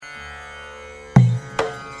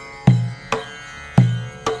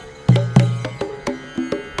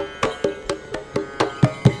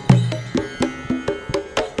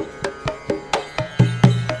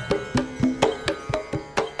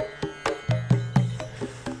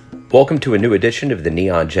Welcome to a new edition of the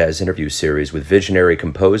Neon Jazz interview series with visionary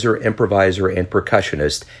composer, improviser, and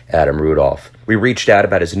percussionist Adam Rudolph. We reached out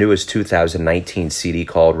about his newest 2019 CD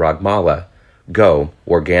called Ragmala, Go,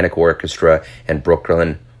 Organic Orchestra, and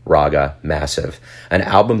Brooklyn Raga Massive, an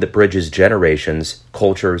album that bridges generations,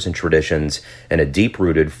 cultures, and traditions in a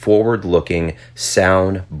deep-rooted, forward-looking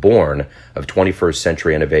sound born of 21st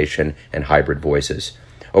century innovation and hybrid voices.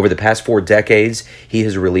 Over the past 4 decades, he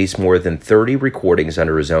has released more than 30 recordings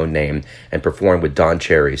under his own name and performed with Don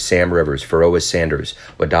Cherry, Sam Rivers, Pharoah Sanders,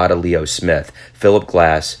 Wadada Leo Smith, Philip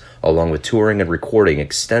Glass, along with touring and recording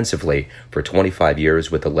extensively for 25 years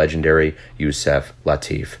with the legendary Yusef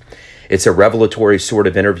Lateef. It's a revelatory sort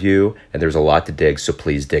of interview, and there's a lot to dig, so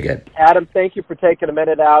please dig it. Adam, thank you for taking a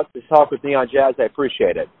minute out to talk with Neon Jazz. I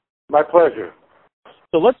appreciate it. My pleasure.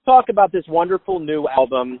 So let's talk about this wonderful new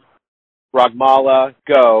album, Ragmala,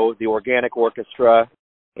 Go, the Organic Orchestra,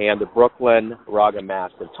 and the Brooklyn Raga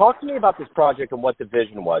Massive. Talk to me about this project and what the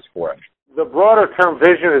vision was for it. The broader term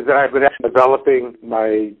vision is that I've been developing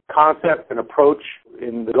my concept and approach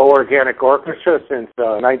in the Go Organic Orchestra since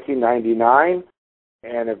 1999,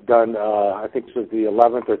 and have done, I think this is the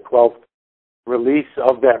 11th or 12th release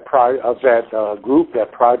of that group,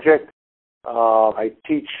 that project. I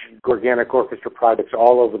teach Organic Orchestra projects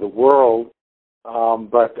all over the world.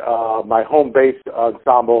 But my home base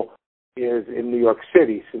ensemble is in New York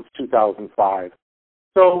City since 2005.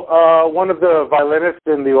 So one of the violinists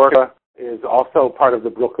in the orchestra is also part of the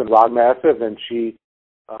Brooklyn Raga Massive, and she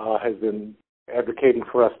has been advocating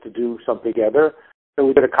for us to do something together. So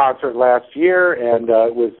we did a concert last year, and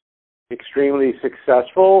it was extremely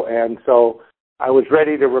successful, and so I was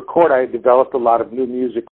ready to record. I had developed a lot of new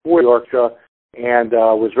music for the orchestra and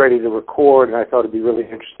was ready to record, and I thought it would be really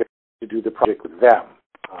interesting to do the project with them.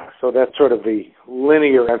 So that's sort of the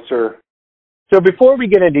linear answer. So before we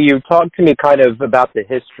get into you, talk to me kind of about the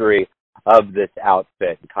history of this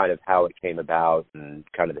outfit and kind of how it came about and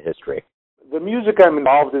kind of the history. The music I'm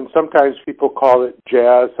involved in, sometimes people call it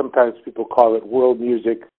jazz, sometimes people call it world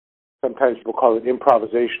music, sometimes people call it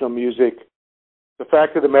improvisational music. The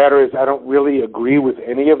fact of the matter is I don't really agree with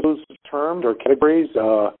any of those terms or categories,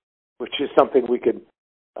 which is something we could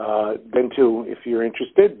get into if you're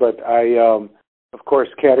interested. But I, of course,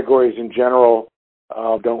 categories in general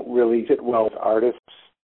don't really sit well with artists,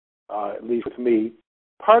 at least with me.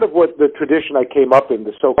 Part of what the tradition I came up in,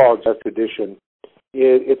 the so-called jazz tradition,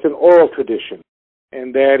 it's an oral tradition,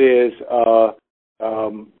 and that is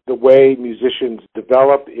the way musicians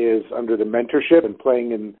develop is under the mentorship and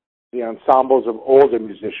playing in the ensembles of older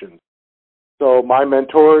musicians. So my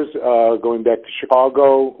mentors, going back to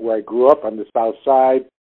Chicago, where I grew up on the South Side,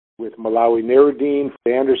 with Malawi Nuruddin,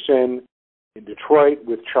 Anderson, in Detroit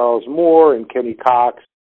with Charles Moore and Kenny Cox,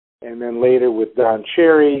 and then later with Don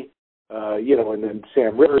Cherry, and then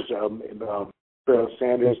Sam Rivers, Pharoah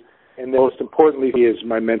Sanders. And most importantly,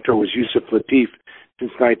 my mentor was Yusef Lateef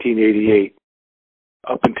since 1988,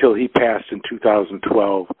 up until he passed in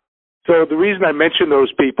 2012. So the reason I mention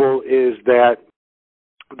those people is that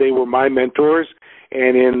they were my mentors,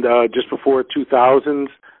 and in just before 2000s,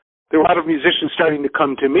 there were a lot of musicians starting to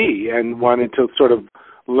come to me and wanted to sort of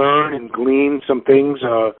learn and glean some things,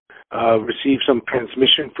 receive some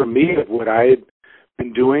transmission from me of what I had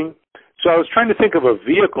been doing. So I was trying to think of a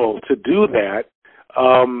vehicle to do that.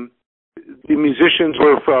 The musicians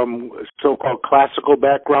were from so-called classical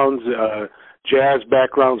backgrounds, jazz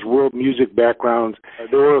backgrounds, world music backgrounds.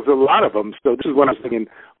 There was a lot of them. So this is when I was thinking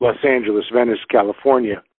Los Angeles, Venice,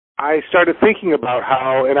 California. I started thinking about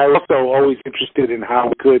how, and I was also always interested in how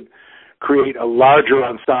we could create a larger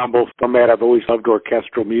ensemble format. I've always loved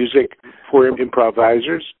orchestral music for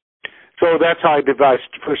improvisers. So that's how I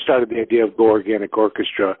first started the idea of Go Organic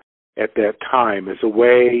Orchestra at that time, as a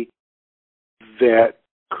way that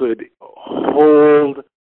could hold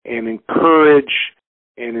and encourage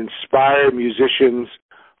and inspire musicians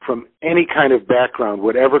from any kind of background,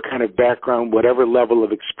 whatever kind of background, whatever level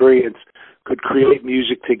of experience, could create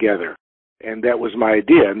music together. And that was my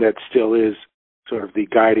idea, and that still is sort of the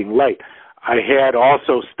guiding light. I had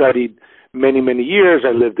also studied many, many years.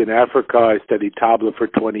 I lived in Africa. I studied tabla for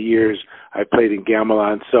 20 years. I played in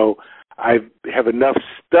gamelan. So I have enough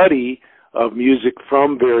study of music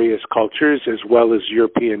from various cultures, as well as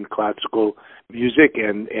European classical music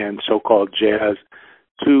and so-called jazz,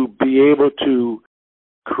 to be able to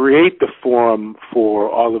create the forum for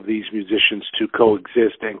all of these musicians to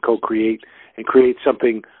coexist and co-create and create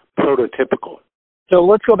something prototypical. So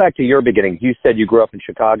let's go back to your beginnings. You said you grew up in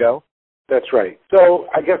Chicago? That's right. So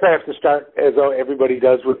I guess I have to start, as everybody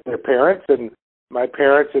does, with their parents. And my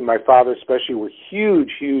parents and my father especially were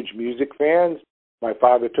huge, huge music fans. My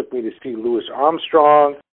father took me to see Louis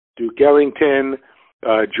Armstrong. Duke Ellington,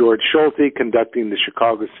 George Solti conducting the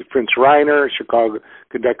Chicago, Prince Reiner,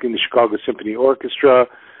 conducting the Chicago Symphony Orchestra,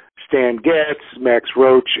 Stan Getz, Max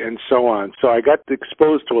Roach, and so on. So I got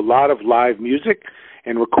exposed to a lot of live music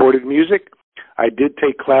and recorded music. I did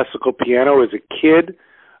take classical piano as a kid,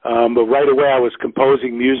 but right away I was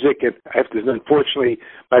composing music, and unfortunately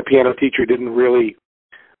my piano teacher didn't really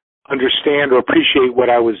understand or appreciate what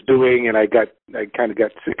I was doing, and I kind of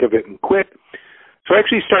got sick of it and quit. So I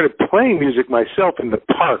actually started playing music myself in the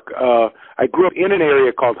park. I grew up in an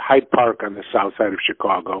area called Hyde Park on the south side of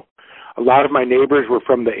Chicago. A lot of my neighbors were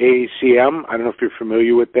from the AACM. I don't know if you're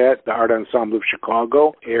familiar with that, the Art Ensemble of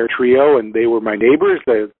Chicago, Air Trio, and they were my neighbors.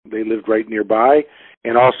 They lived right nearby.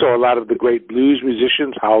 And also a lot of the great blues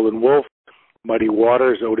musicians, Howlin' Wolf, Muddy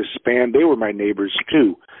Waters, Otis Spann, they were my neighbors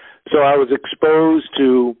too. So I was exposed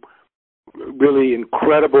to really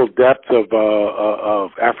incredible depth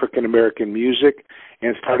of African American music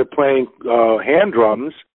and started playing hand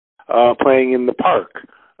drums, playing in the park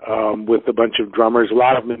with a bunch of drummers. A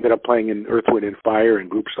lot of them ended up playing in Earth, Wind and Fire and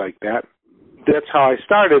groups like that. That's how I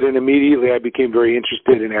started, and immediately I became very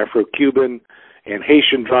interested in Afro-Cuban and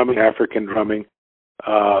Haitian drumming, African drumming,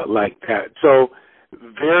 like that. So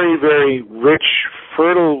very, very rich,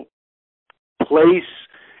 fertile place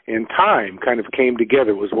and time kind of came together.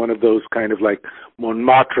 It was one of those kind of like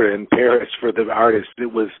Montmartre in Paris for the artists.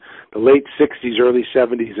 It was the late 60s, early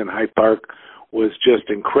 70s in Hyde Park was just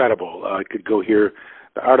incredible. I could go hear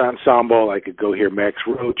the Art Ensemble. I could go hear Max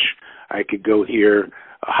Roach. I could go hear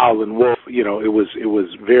Howlin' Wolf. You know, it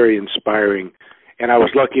was very inspiring. And I was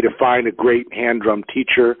lucky to find a great hand drum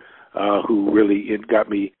teacher who really got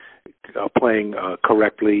me playing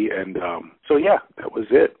correctly. And so, yeah, that was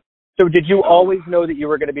it. So did you always know that you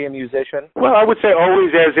were going to be a musician? Well, I would say always,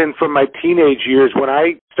 as in from my teenage years. When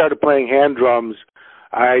I started playing hand drums,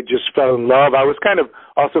 I just fell in love. I was kind of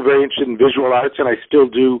also very interested in visual arts, and I still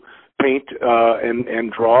do paint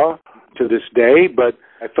and draw to this day, but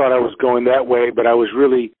I thought I was going that way. But I was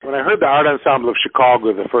really, when I heard the Art Ensemble of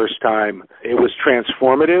Chicago the first time, it was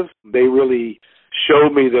transformative. They really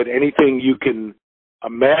showed me that anything you can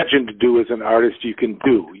imagine to do as an artist, you can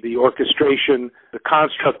do. The orchestration, the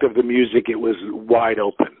construct of the music, it was wide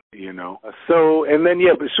open, you know. So, and then,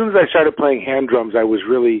 yeah, as soon as I started playing hand drums, I was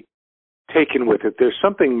really taken with it. There's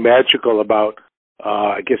something magical about,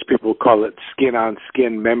 I guess people call it skin on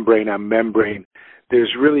skin, membrane on membrane.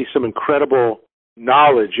 There's really some incredible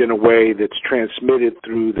knowledge in a way that's transmitted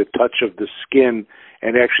through the touch of the skin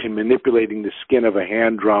and actually manipulating the skin of a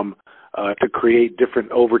hand drum to create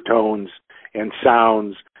different overtones and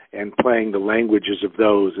sounds and playing the languages of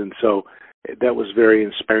those. And so that was very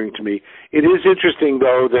inspiring to me. It is interesting,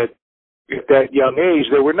 though, that at that young age,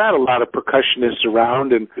 there were not a lot of percussionists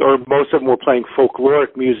around, or most of them were playing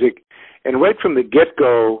folkloric music. And right from the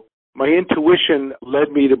get-go, my intuition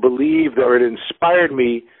led me to believe, or it inspired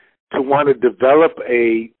me to want to develop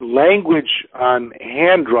a language on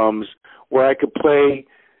hand drums where I could play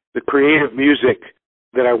the creative music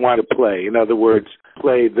that I want to play. In other words,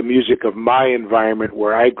 play the music of my environment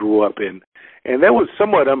where I grew up in. And that was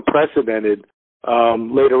somewhat unprecedented.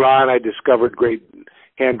 Later on, I discovered great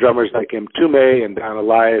hand drummers like M. Tume and Don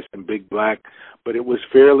Elias and Big Black, but it was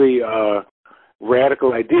fairly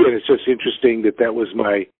radical idea, and it's just interesting that was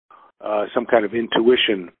my some kind of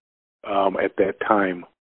intuition at that time.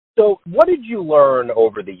 So what did you learn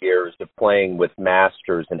over the years of playing with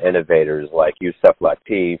masters and innovators like Yusef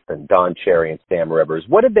Lateef and Don Cherry and Sam Rivers?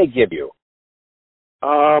 What did they give you?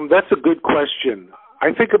 That's a good question.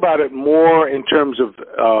 I think about it more in terms of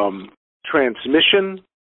transmission,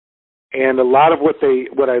 and a lot of what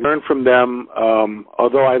I learned from them,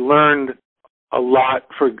 although I learned a lot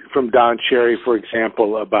from Don Cherry, for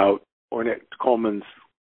example, about Ornette Coleman's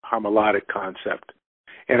harmonic concept.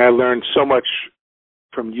 And I learned so much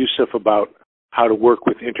from Yusef about how to work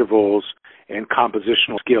with intervals and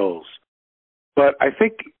compositional skills. But I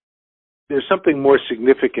think there's something more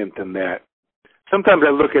significant than that. Sometimes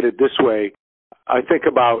I look at it this way. I think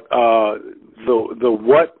about the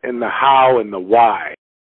what and the how and the why.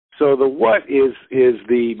 So the what is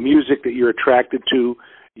the music that you're attracted to,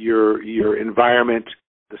 your environment,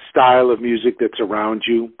 the style of music that's around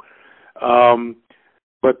you.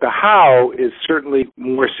 But the how is certainly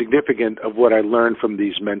more significant of what I learned from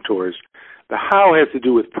these mentors. The how has to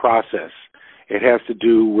do with process. It has to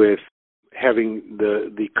do with having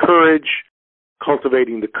the courage,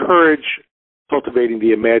 cultivating the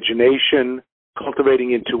imagination,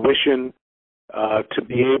 cultivating intuition, to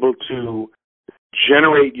be able to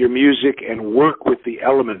generate your music and work with the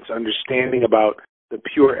elements, understanding about the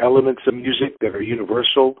pure elements of music that are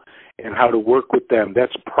universal and how to work with them.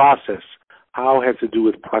 That's process. How has to do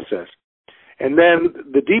with process. And then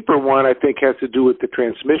the deeper one, I think, has to do with the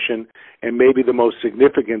transmission, and maybe the most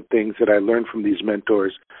significant things that I learned from these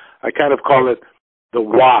mentors. I kind of call it the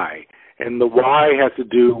why. And the why has to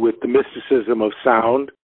do with the mysticism of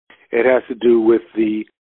sound. It has to do with the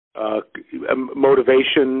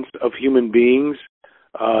motivations of human beings,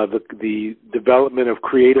 the development of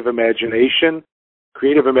creative imagination.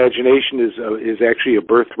 Creative imagination is actually a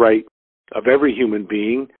birthright of every human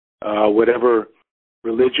being, whatever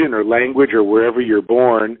religion or language or wherever you're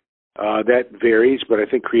born. That varies, but I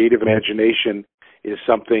think creative imagination is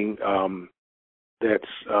something that's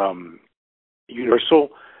universal.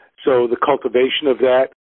 So the cultivation of that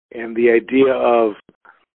and the idea of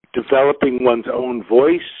developing one's own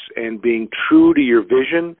voice and being true to your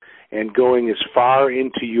vision and going as far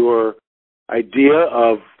into your idea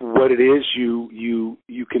of what it is you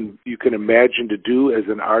can imagine to do as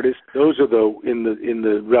an artist. Those are in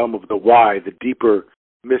the realm of the why, the deeper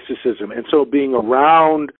mysticism. And so being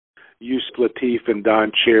around Yusef Lateef and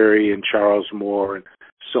Don Cherry and Charles Moore and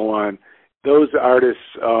so on, those artists,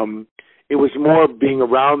 it was more being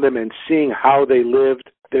around them and seeing how they lived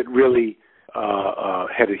that really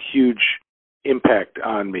had a huge impact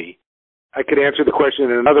on me. I could answer the question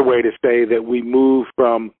in another way to say that we move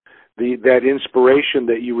from that inspiration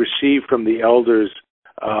that you receive from the elders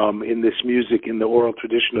in this music, in the oral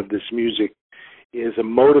tradition of this music, is a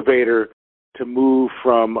motivator to move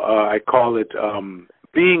from, I call it,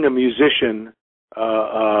 being a musician,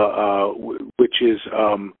 which is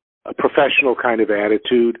a professional kind of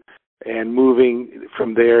attitude, and moving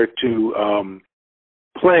from there to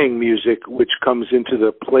playing music, which comes into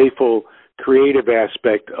the playful, creative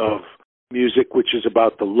aspect of music, which is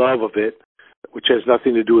about the love of it, which has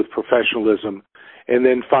nothing to do with professionalism. And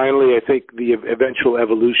then finally, I think the eventual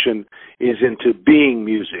evolution is into being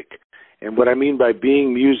music. And what I mean by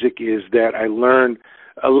being music is that I learned,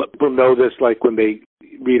 people know this like when they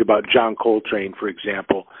read about John Coltrane, for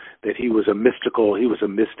example, that he was a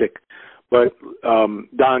mystic. But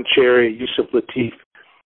Don Cherry, Yusef Lateef,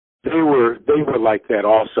 they were like that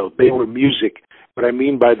also. They were music. What I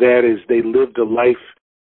mean by that is they lived a life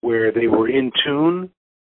where they were in tune,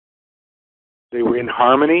 they were in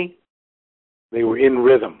harmony, they were in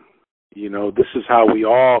rhythm. You know, this is how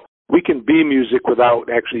we can be music without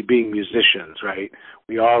actually being musicians, right?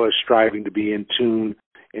 We all are striving to be in tune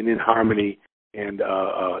and in harmony and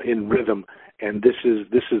in rhythm. And this is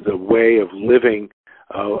the way of living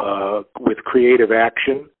with creative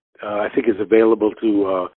action. I think is available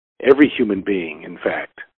to every human being, in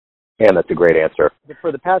fact. And that's a great answer.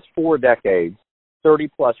 For the past 4 decades,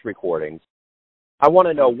 30-plus recordings, I want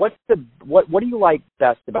to know what do you like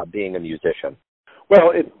best about being a musician?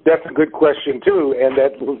 Well, that's a good question too, and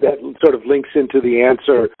that sort of links into the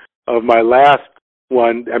answer of my last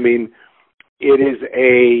one. I mean, there's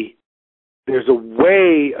a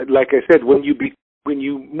way, like I said, when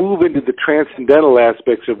you move into the transcendental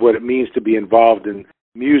aspects of what it means to be involved in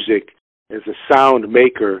music as a sound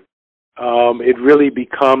maker, it really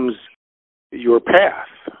becomes your path.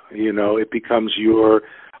 You know, it becomes your,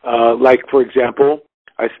 like, for example,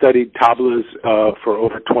 I studied tablas for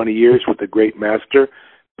over 20 years with a great master,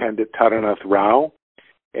 Pandit Taranath Rao,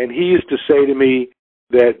 and he used to say to me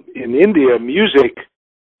that in India, music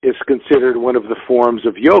is considered one of the forms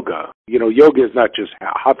of yoga. You know, yoga is not just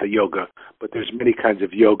hatha yoga, but there's many kinds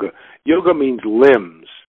of yoga. Yoga means limbs.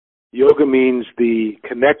 Yoga means the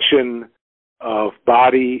connection of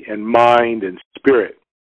body and mind and spirit.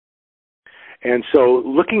 And so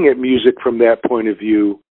looking at music from that point of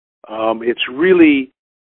view, it's really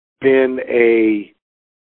been a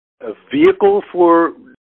vehicle for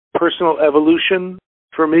personal evolution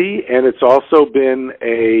for me, and it's also been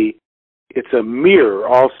it's a mirror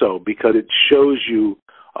also, because it shows you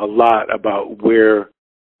a lot about where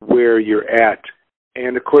you're at.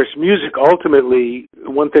 And of course, music ultimately,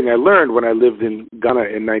 one thing I learned when I lived in Ghana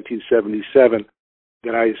in 1977,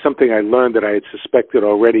 something I learned that I had suspected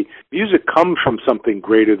already, music comes from something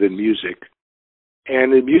greater than music.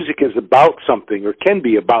 And the music is about something, or can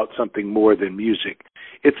be about something more than music.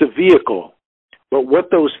 It's a vehicle. But what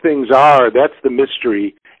those things are, that's the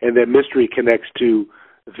mystery, and that mystery connects to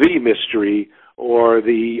the mystery, or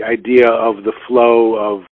the idea of the flow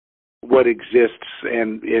of what exists,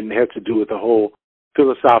 and has to do with the whole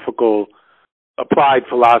philosophical, applied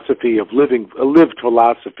philosophy of living, a lived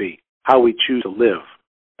philosophy, how we choose to live,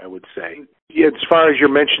 I would say. As far as you're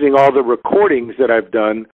mentioning all the recordings that I've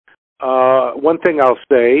done, one thing I'll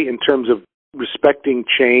say in terms of respecting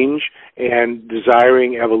change and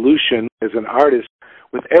desiring evolution as an artist,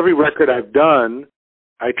 with every record I've done,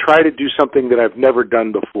 I try to do something that I've never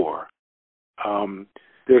done before.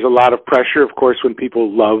 there's a lot of pressure, of course, when people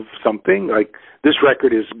love something. Like this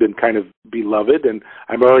record has been kind of beloved, and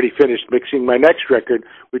I'm already finished mixing my next record,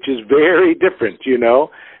 which is very different,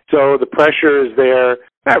 So the pressure is there,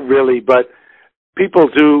 not really, but people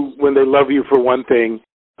do, when they love you for one thing,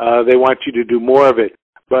 they want you to do more of it.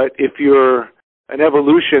 But if you're an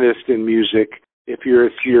evolutionist in music, if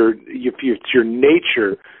it's your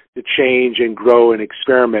nature to change and grow and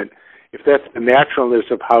experiment, if that's the naturalness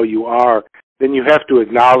of how you are, then you have to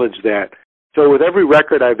acknowledge that. So with every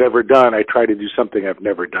record I've ever done, I try to do something I've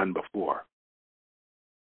never done before.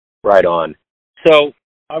 Right on. So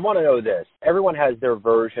I want to know this. Everyone has their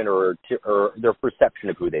version or their perception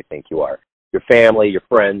of who they think you are. Your family, your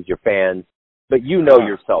friends, your fans. But you know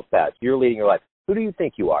yourself best. You're leading your life. Who do you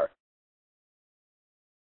think you are?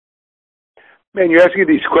 Man, you're asking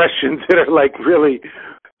these questions that are like really,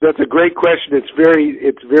 that's a great question.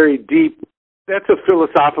 It's very deep. That's a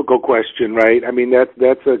philosophical question, right? I mean,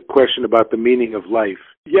 that's a question about the meaning of life.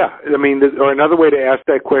 Yeah, I mean, or another way to ask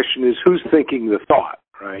that question is who's thinking the thought,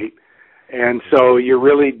 right? And so your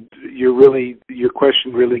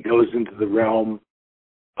question really goes into the realm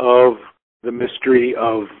of the mystery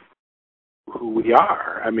of who we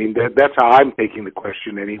are. I mean, that's how I'm taking the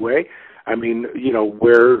question anyway. I mean,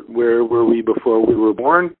 where were we before we were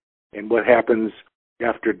born, and what happens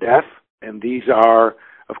after death? And these are,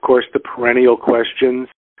 of course, the perennial questions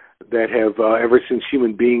that have, ever since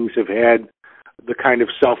human beings have had the kind of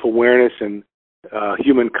self-awareness and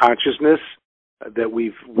human consciousness that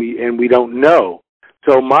we don't know.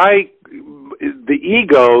 So the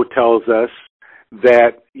ego tells us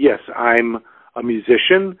that yes, I'm a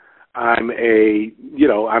musician. I'm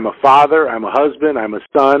a father, I'm a husband, I'm a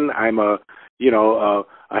son, I'm a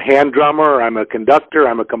hand drummer, I'm a conductor,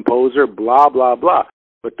 I'm a composer, blah, blah, blah.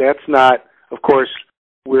 But that's not, of course,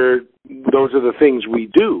 those are the things we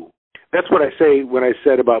do. That's what I say when I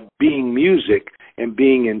said about being music and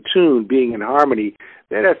being in tune, being in harmony.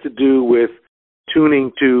 That has to do with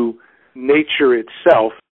tuning to nature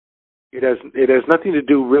itself. It has nothing to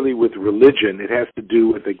do really with religion. It has to do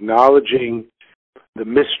with acknowledging the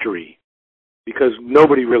mystery, because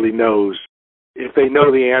nobody really knows. If they know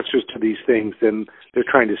the answers to these things, then they're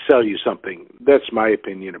trying to sell you something. That's my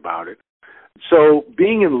opinion about it. So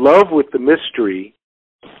being in love with the mystery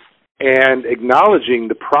and acknowledging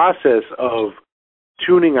the process of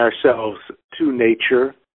tuning ourselves to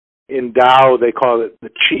nature, in Tao they call it the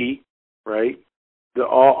Qi, right?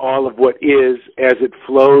 All of what is as it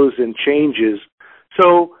flows and changes.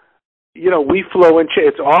 So we flow and change.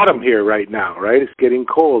 It's autumn here right now, right? It's getting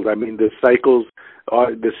cold. I mean, the cycles,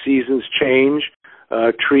 the seasons change.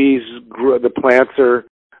 Trees, the plants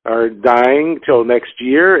are dying till next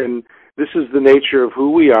year, and this is the nature of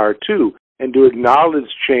who we are too. And to acknowledge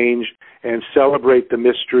change and celebrate the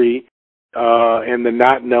mystery and the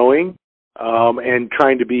not knowing, and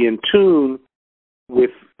trying to be in tune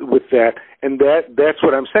with that. And that's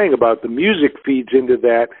what I'm saying about the music feeds into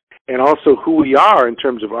that. And also who we are in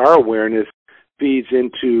terms of our awareness feeds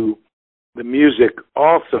into the music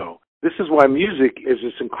also. This is why music is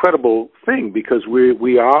this incredible thing, because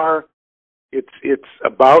it's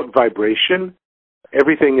about vibration.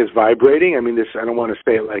 Everything is vibrating. I mean, I don't want to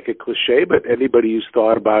say it like a cliche, but anybody who's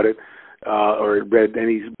thought about it or read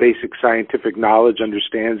any basic scientific knowledge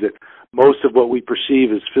understands that most of what we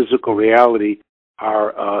perceive as physical reality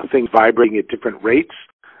are things vibrating at different rates.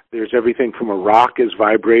 There's everything from a rock is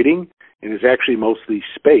vibrating, and is actually mostly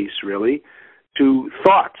space, really, to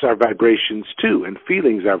thoughts are vibrations too, and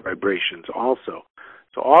feelings are vibrations also.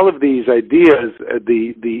 So all of these ideas,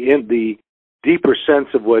 the deeper sense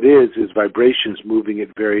of what is vibrations moving at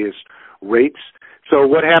various rates. So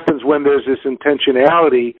what happens when there's this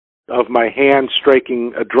intentionality of my hand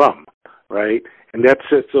striking a drum, right? And that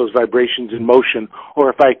sets those vibrations in motion. Or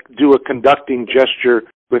if I do a conducting gesture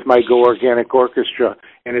with my Go Organic Orchestra,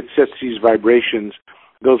 and it sets these vibrations.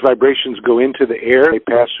 Those vibrations go into the air, they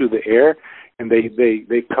pass through the air, and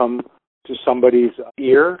they come to somebody's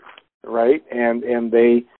ear, right? And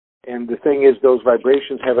the thing is, those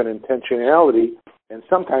vibrations have an intentionality, and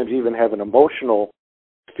sometimes even have an emotional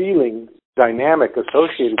feeling dynamic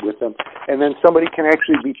associated with them. And then somebody can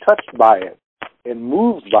actually be touched by it and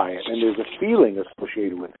moved by it, and there's a feeling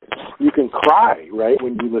associated with it. You can cry, right,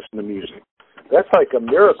 when you listen to music. That's like a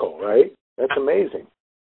miracle, right? That's amazing.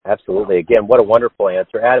 Absolutely. Again, what a wonderful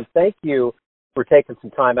answer. Adam, thank you for taking some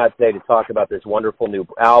time out today to talk about this wonderful new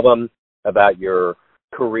album, about your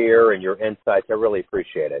career and your insights. I really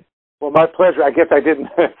appreciate it. Well, my pleasure. I guess I didn't.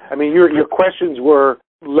 I mean, your questions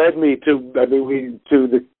led me to. I mean, to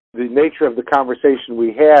the nature of the conversation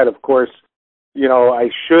we had. Of course, I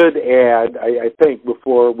should add, I think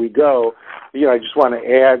before we go, I just want to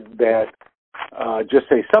add that, just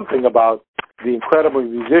say something about the incredible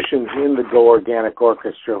musicians in the Go Organic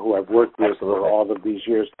Orchestra who I've worked with for all of these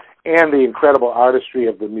years, and the incredible artistry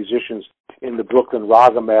of the musicians in the Brooklyn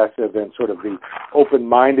Raga Massive, and sort of the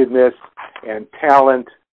open-mindedness and talent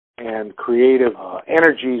and creative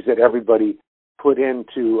energies that everybody put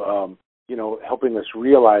into, helping us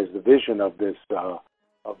realize the vision of this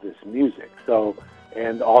music. So,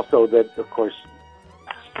 and also that, of course,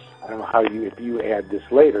 I don't know if you add this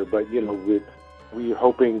later, but we're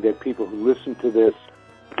hoping that people who listen to this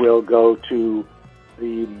will go to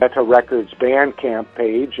the Meta Records Bandcamp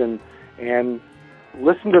page and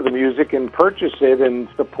listen to the music and purchase it and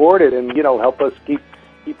support it, and help us keep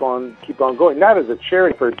on going. Not as a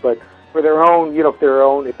charity effort, but for their own,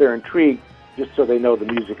 if they're intrigued, just so they know the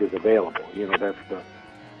music is available.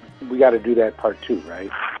 We got to do that part too,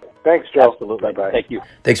 right? Thanks, Joe. Absolutely. Bye-bye. Thank you.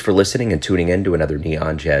 Thanks for listening and tuning in to another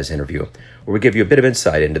Neon Jazz interview, where we give you a bit of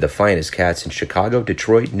insight into the finest cats in Chicago,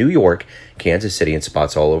 Detroit, New York, Kansas City, and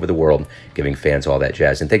spots all over the world, giving fans all that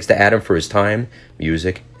jazz. And thanks to Adam for his time,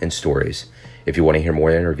 music, and stories. If you want to hear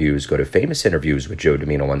more interviews, go to Famous Interviews with Joe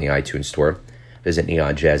Domino on the iTunes Store. Visit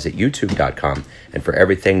neonjazz at youtube.com. And for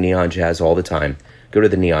everything Neon Jazz all the time, go to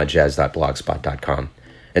the neonjazz.blogspot.com.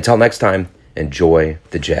 Until next time, enjoy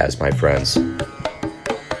the jazz, my friends.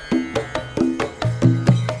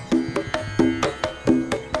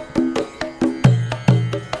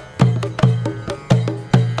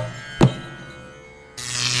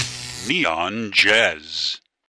 Neon Jazz.